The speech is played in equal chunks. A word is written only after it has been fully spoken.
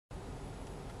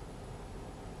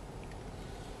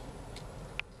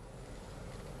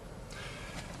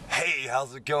Hey,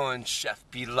 how's it going? Chef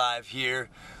B Live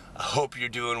here. I hope you're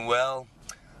doing well.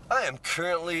 I am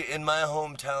currently in my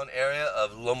hometown area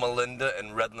of Loma Linda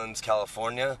in Redlands,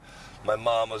 California. My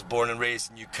mom was born and raised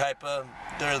in Yucaipa.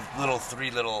 There are three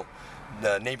little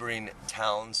neighboring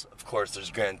towns. Of course,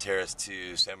 there's Grand Terrace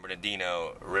to San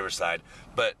Bernardino, Riverside.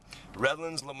 But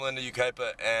Redlands, Loma Linda,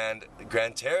 Yucaipa, and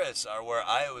Grand Terrace are where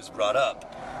I was brought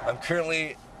up. I'm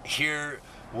currently here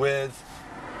with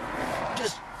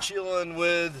just chilling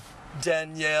with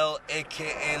Danielle,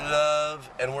 aka Love,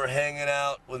 and we're hanging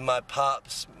out with my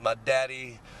pops, my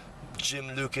daddy,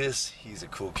 Jim Lucas. He's a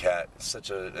cool cat, such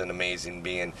an amazing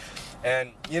being.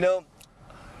 And you know,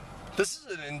 this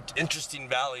is an interesting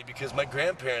valley because my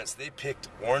grandparents, they picked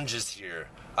oranges here.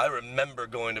 I remember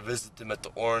going to visit them at the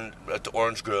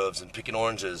orange groves and picking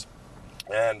oranges,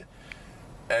 and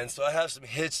so I have some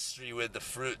history with the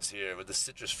fruits here, with the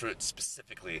citrus fruits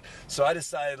specifically. So I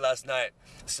decided last night,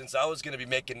 since I was going to be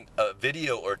making a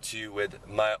video or two with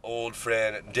my old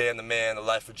friend Dan the Man, the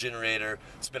LifeRegenerator.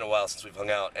 It's been a while since we've hung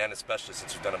out, and especially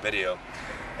since we've done a video.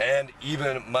 And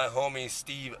even my homie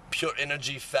Steve, Pure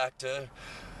Energy Factor.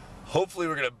 Hopefully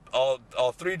we're going to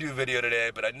all three do a video today,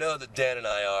 but I know that Dan and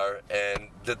I are, and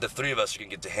the three of us are going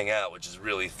to get to hang out, which is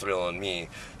really thrilling me.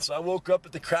 So I woke up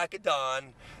at the crack of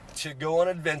dawn to go on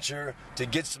an adventure to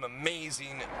get some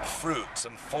amazing fruit,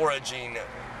 some foraging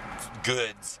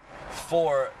goods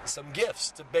for some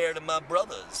gifts to bear to my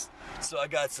brothers. So I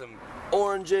got some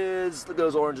oranges. Look at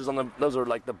those oranges those are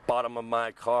like the bottom of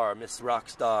my car, Miss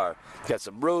Rockstar. Got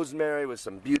some rosemary with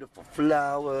some beautiful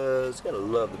flowers. Gotta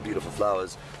love the beautiful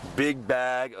flowers. Big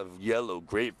bag of yellow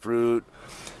grapefruit.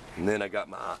 And then I got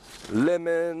my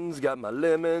lemons.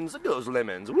 Look at those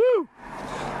lemons. Woo!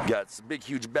 Got some big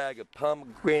huge bag of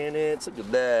pomegranates. Look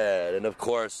at that. And of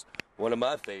course, one of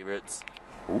my favorites.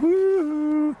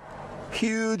 Woo!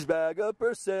 Huge bag of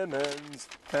persimmons.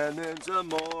 And then some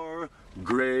more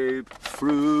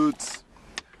grapefruits.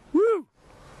 Woo!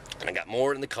 And I got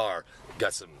more in the car.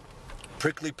 Got some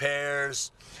prickly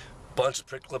pears, bunch of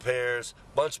prickly pears,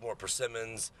 bunch more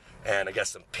persimmons, and I got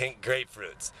some pink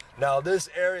grapefruits. Now this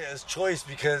area is choice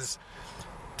because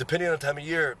depending on the time of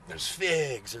year, there's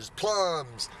figs, there's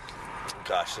plums.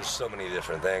 Gosh, there's so many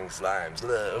different things. Limes.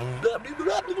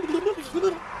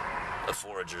 A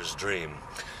forager's dream.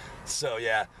 So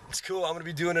yeah, it's cool. I'm going to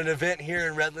be doing an event here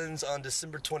in Redlands on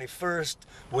December 21st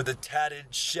with a tatted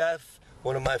chef,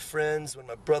 one of my friends, one of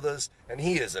my brothers, and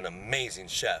he is an amazing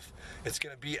chef. It's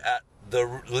going to be at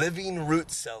the Living Root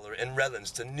Cellar in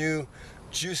Redlands. It's a new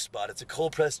juice spot. It's a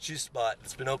cold pressed juice spot.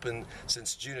 It's been open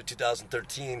since June of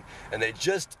 2013, and they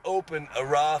just opened a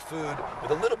raw food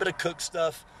with a little bit of cooked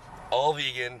stuff, all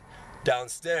vegan,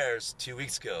 downstairs 2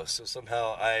 weeks ago. So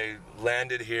somehow I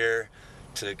landed here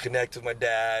to connect with my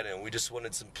dad, and we just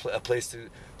wanted a place to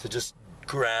just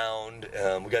ground.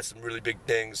 We got some really big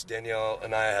things. Danielle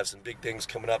and I have some big things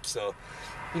coming up, so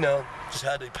you know, just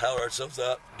had to power ourselves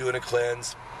up, doing a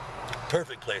cleanse.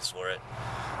 Perfect place for it.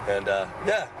 And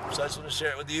yeah, so I just want to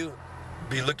share it with you.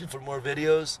 Be looking for more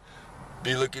videos.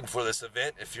 Be looking for this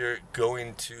event if you're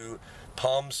going to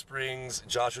Palm Springs,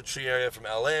 Joshua Tree area from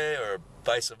LA, or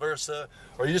vice versa,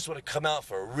 or you just want to come out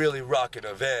for a really rocking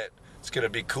event. It's going to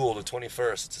be cool, the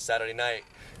 21st. It's a Saturday night,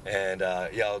 and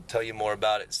yeah, I'll tell you more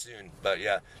about it soon. But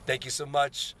yeah, thank you so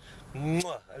much.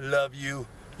 Mwah, I love you.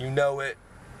 You know it.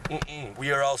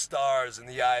 We are all stars in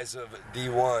the eyes of the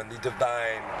one, the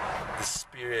divine, the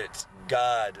spirit,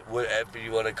 God, whatever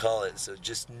you want to call it. So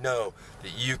just know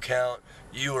that you count,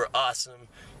 you are awesome,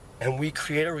 and we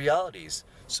create our realities.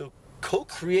 So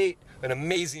co-create an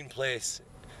amazing place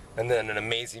and then an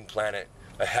amazing planet,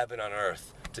 a heaven on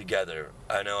earth together.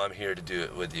 I know I'm here to do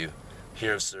it with you,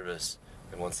 here of service,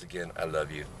 and once again, I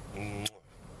love you.